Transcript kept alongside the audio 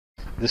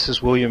This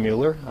is William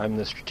Mueller. I'm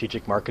the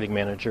Strategic Marketing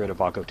Manager at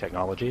Avago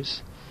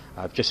Technologies.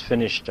 I've just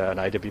finished an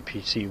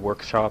IWPC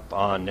workshop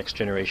on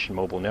next-generation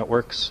mobile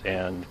networks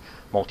and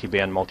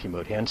multi-band,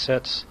 multi-mode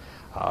handsets.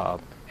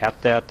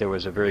 At that, there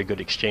was a very good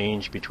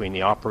exchange between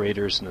the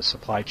operators and the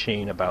supply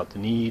chain about the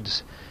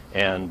needs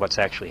and what's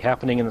actually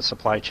happening in the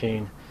supply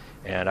chain.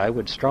 And I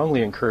would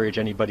strongly encourage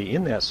anybody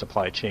in that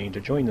supply chain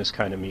to join this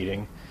kind of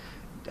meeting.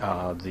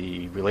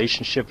 The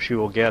relationships you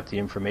will get, the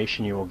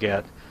information you will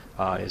get,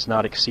 is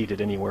not exceeded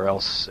anywhere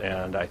else,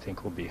 and I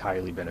think will be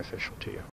highly beneficial to you.